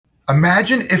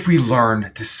Imagine if we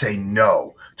learned to say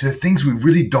no to the things we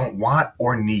really don't want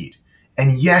or need, and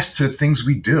yes to the things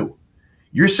we do.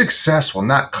 Your success will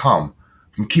not come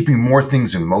from keeping more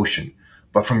things in motion,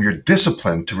 but from your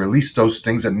discipline to release those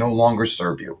things that no longer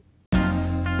serve you.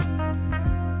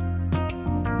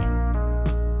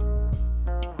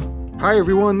 Hi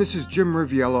everyone, this is Jim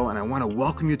Riviello, and I want to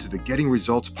welcome you to the Getting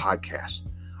Results podcast.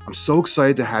 I'm so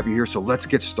excited to have you here, so let's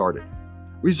get started.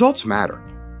 Results matter.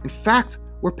 In fact,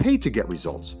 we're paid to get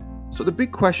results. So the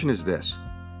big question is this: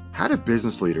 how do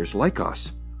business leaders like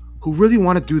us, who really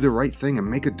want to do the right thing and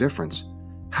make a difference,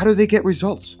 how do they get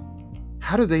results?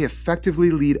 How do they effectively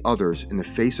lead others in the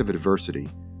face of adversity?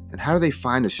 And how do they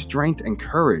find the strength and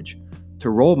courage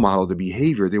to role model the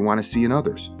behavior they want to see in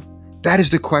others? That is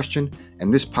the question,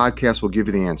 and this podcast will give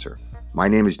you the answer. My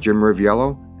name is Jim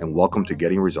Riviello, and welcome to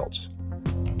Getting Results.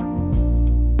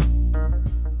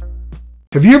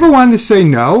 Have you ever wanted to say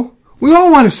no? We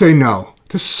all want to say no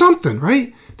to something,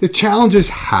 right? The challenge is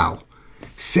how.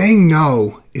 Saying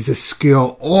no is a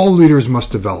skill all leaders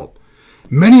must develop.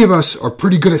 Many of us are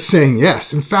pretty good at saying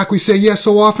yes. In fact, we say yes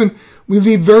so often, we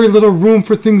leave very little room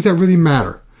for things that really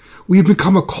matter. We've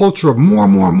become a culture of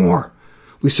more.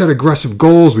 We set aggressive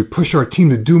goals, we push our team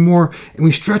to do more, and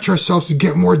we stretch ourselves to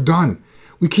get more done.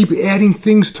 We keep adding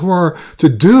things to our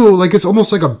to-do like it's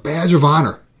almost like a badge of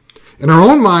honor. In our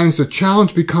own minds, the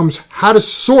challenge becomes how to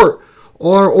sort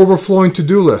all our overflowing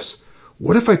to-do lists.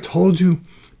 What if I told you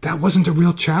that wasn't the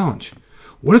real challenge?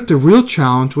 What if the real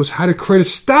challenge was how to create a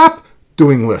stop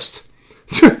doing list?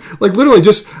 Like literally,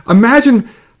 just imagine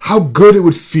how good it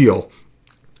would feel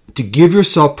to give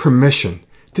yourself permission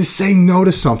to say no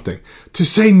to something, to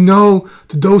say no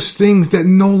to those things that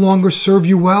no longer serve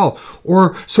you well,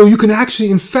 or so you can actually,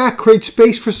 in fact, create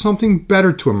space for something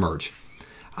better to emerge.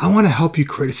 I want to help you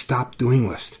create a stop doing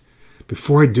list.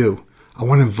 Before I do, I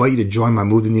want to invite you to join my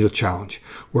Move the Needle Challenge,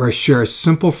 where I share a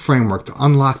simple framework to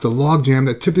unlock the logjam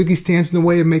that typically stands in the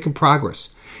way of making progress.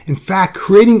 In fact,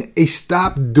 creating a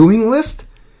stop doing list,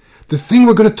 the thing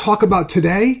we're going to talk about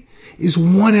today, is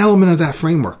one element of that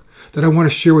framework that I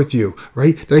want to share with you,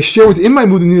 right? That I share within my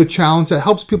Move the Needle Challenge that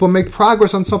helps people make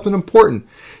progress on something important.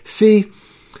 See,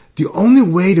 the only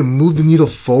way to move the needle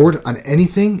forward on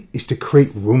anything is to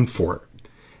create room for it.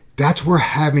 That's where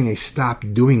having a stop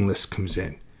doing list comes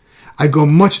in. I go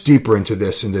much deeper into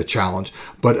this in the challenge,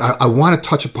 but I want to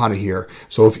touch upon it here.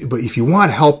 So if you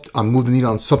want help on Move the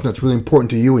Needle on something that's really important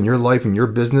to you in your life and your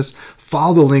business,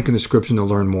 follow the link in the description to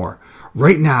learn more.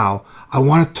 Right now, I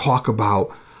want to talk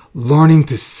about learning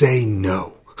to say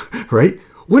no, right?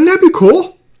 Wouldn't that be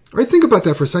cool? Right? Think about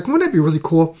that for a second. Wouldn't that be really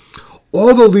cool?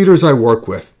 All the leaders I work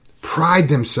with pride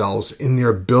themselves in their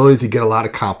ability to get a lot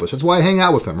accomplished. That's why I hang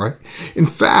out with them, right? In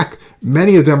fact,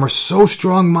 many of them are so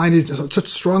strong-minded, such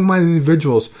strong-minded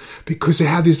individuals because they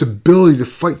have this ability to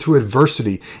fight through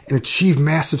adversity and achieve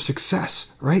massive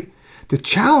success, right? The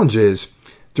challenge is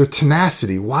their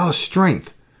tenacity, while a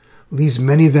strength, leaves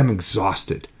many of them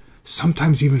exhausted,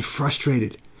 sometimes even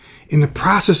frustrated. In the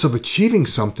process of achieving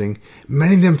something,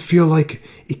 many of them feel like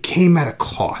it came at a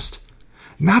cost.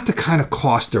 Not the kind of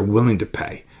cost they're willing to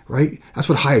pay, right? That's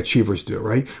what high achievers do,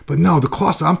 right? But no, the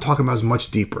cost that I'm talking about is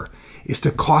much deeper. It's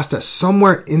the cost that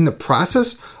somewhere in the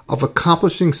process of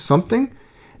accomplishing something,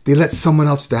 they let someone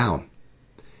else down.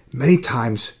 Many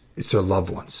times, it's their loved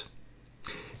ones.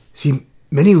 See,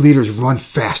 many leaders run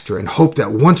faster and hope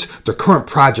that once the current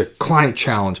project, client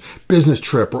challenge, business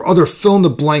trip, or other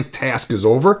fill-in-the-blank task is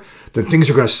over, then things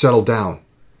are going to settle down.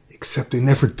 Except they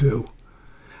never do.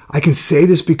 I can say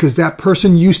this because that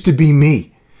person used to be me.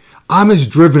 I'm as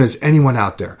driven as anyone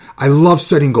out there. I love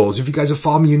setting goals. If you guys have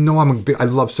followed me, you know I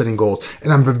love setting goals.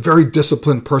 And I'm a very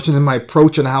disciplined person in my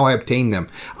approach and how I obtain them.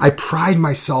 I pride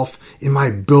myself in my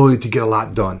ability to get a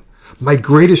lot done. My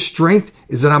greatest strength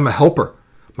is that I'm a helper.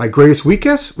 My greatest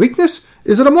weakness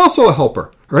is that I'm also a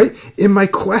helper, right? In my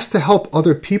quest to help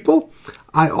other people,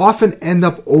 I often end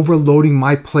up overloading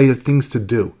my plate of things to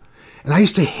do. And I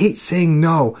used to hate saying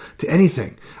no to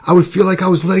anything. I would feel like I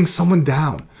was letting someone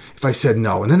down if I said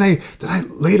no. And then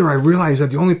later I realized that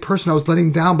the only person I was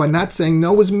letting down by not saying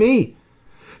no was me.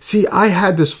 See, I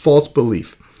had this false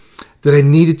belief that I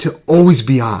needed to always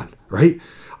be on, right?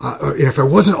 And if I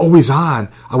wasn't always on,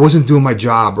 I wasn't doing my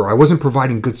job or I wasn't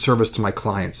providing good service to my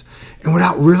clients. And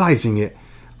without realizing it,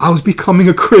 I was becoming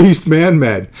a crazed man,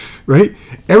 right?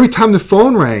 Every time the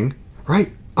phone rang,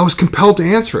 right, I was compelled to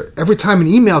answer it. Every time an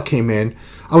email came in,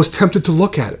 I was tempted to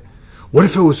look at it. What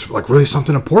if it was like really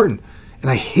something important? And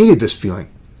I hated this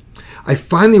feeling. I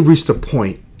finally reached a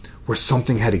point where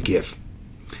something had to give.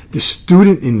 The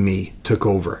student in me took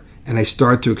over and I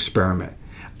started to experiment.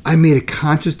 I made a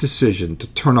conscious decision to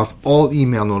turn off all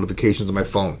email notifications on my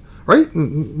phone. Right?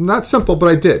 Not simple, but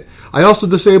I did. I also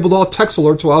disabled all text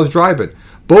alerts while I was driving.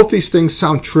 Both these things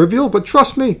sound trivial, but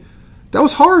trust me, that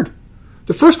was hard.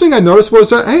 The first thing I noticed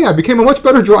was that, hey, I became a much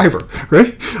better driver,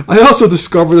 right? I also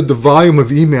discovered that the volume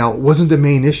of email wasn't the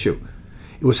main issue.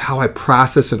 It was how I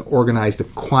processed and organized the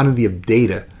quantity of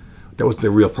data that was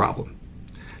the real problem.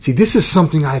 See, this is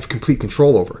something I have complete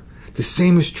control over. The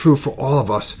same is true for all of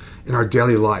us in our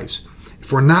daily lives.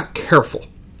 If we're not careful,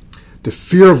 the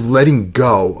fear of letting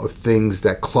go of things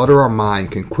that clutter our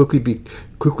mind can quickly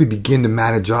begin to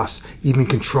manage us, even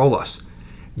control us.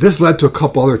 This led to a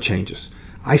couple other changes.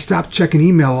 I stopped checking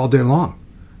email all day long,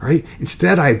 right?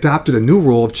 Instead, I adopted a new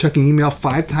rule of checking email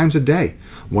 5 times a day.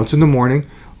 Once in the morning,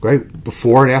 right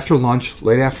before and after lunch,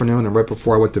 late afternoon, and right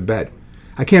before I went to bed.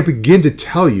 I can't begin to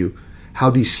tell you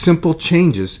how these simple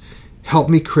changes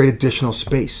helped me create additional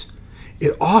space.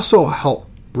 It also helped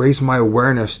raise my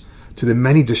awareness to the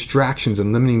many distractions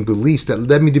and limiting beliefs that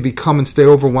led me to become and stay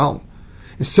overwhelmed.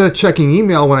 Instead of checking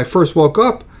email when I first woke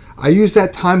up, I used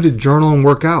that time to journal and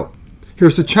work out.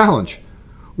 Here's the challenge.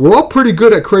 We're all pretty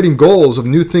good at creating goals of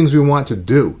new things we want to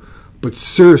do, but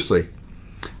seriously,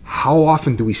 how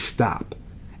often do we stop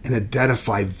and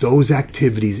identify those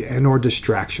activities and or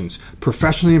distractions,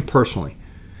 professionally and personally,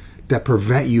 that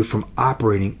prevent you from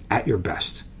operating at your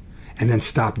best, and then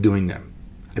stop doing them?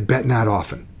 I bet not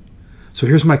often. So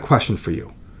here's my question for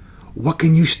you. What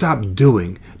can you stop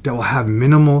doing that will have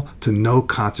minimal to no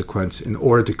consequence in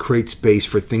order to create space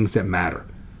for things that matter?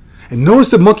 And notice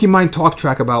the monkey mind talk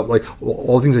track about like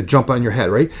all the things that jump on your head,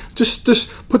 right? Just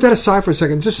put that aside for a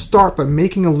second. Just start by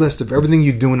making a list of everything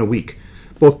you do in a week,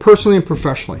 both personally and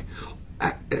professionally.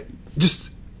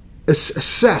 Just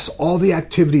assess all the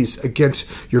activities against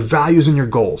your values and your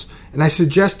goals. And I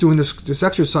suggest doing this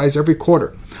exercise every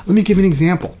quarter. Let me give you an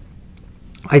example.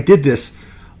 I did this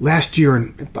last year,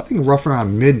 I think roughly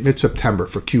around mid-September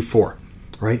for Q4,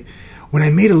 right? When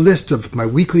I made a list of my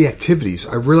weekly activities,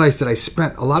 I realized that I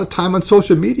spent a lot of time on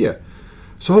social media.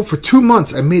 So for 2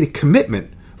 months, I made a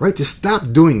commitment, right, to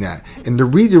stop doing that and to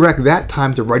redirect that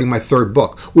time to writing my 3rd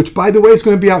book, which, by the way, is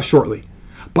going to be out shortly.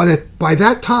 By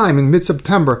that time, in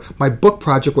mid-September, my book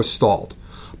project was stalled.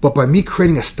 But by me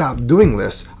creating a stop doing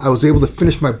list, I was able to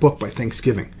finish my book by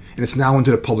Thanksgiving. And it's now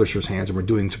into the publisher's hands, and we're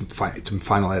doing some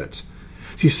final edits.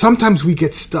 See, sometimes we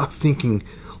get stuck thinking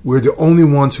we're the only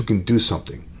ones who can do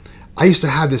something. I used to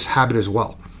have this habit as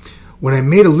well. When I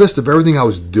made a list of everything I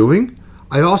was doing,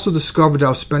 I also discovered I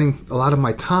was spending a lot of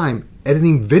my time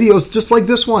editing videos just like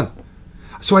this one.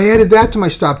 So I added that to my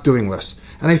stop doing list.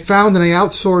 And I found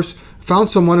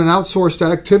someone and outsourced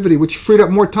that activity, which freed up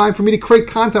more time for me to create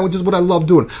content, which is what I love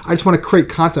doing. I just want to create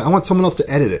content. I want someone else to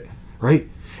edit it, right?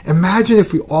 Imagine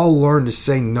if we all learned to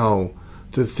say no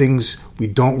to the things we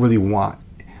don't really want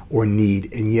or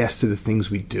need, and yes to the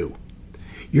things we do.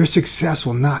 Your success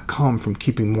will not come from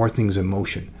keeping more things in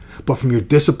motion, but from your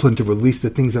discipline to release the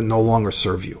things that no longer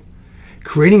serve you.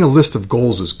 Creating a list of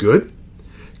goals is good.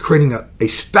 Creating a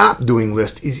stop doing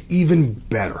list is even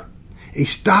better. A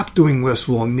stop doing list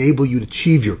will enable you to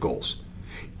achieve your goals.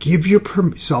 Give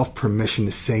yourself permission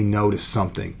to say no to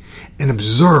something and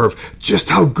observe just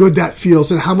how good that feels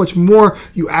and how much more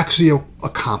you actually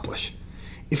accomplish.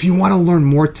 If you want to learn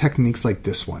more techniques like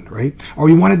this one, right, or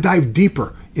you want to dive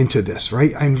deeper into this,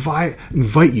 right, I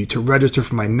invite you to register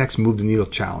for my next Move the Needle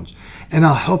Challenge. And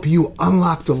I'll help you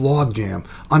unlock the logjam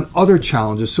on other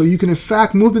challenges so you can, in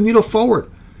fact, move the needle forward.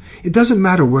 It doesn't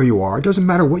matter where you are. It doesn't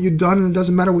matter what you've done, and it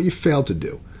doesn't matter what you failed to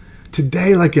do.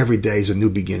 Today, like every day, is a new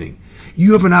beginning.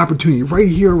 You have an opportunity right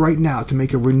here, right now, to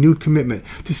make a renewed commitment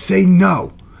to say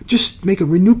no. Just make a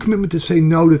renewed commitment to say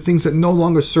no to things that no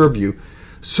longer serve you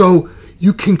so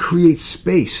you can create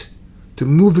space to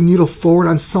move the needle forward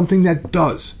on something that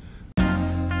does.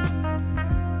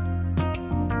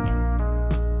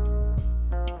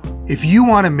 If you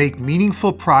want to make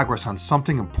meaningful progress on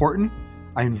something important,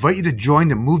 I invite you to join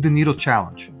the Move the Needle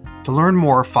Challenge. To learn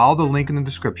more, follow the link in the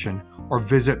description or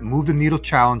visit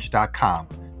movetheneedlechallenge.com.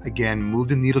 Again,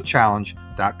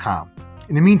 movetheneedlechallenge.com.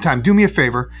 In the meantime, do me a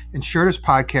favor and share this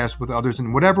podcast with others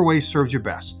in whatever way serves you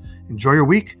best. Enjoy your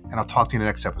week, and I'll talk to you in the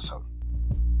next episode.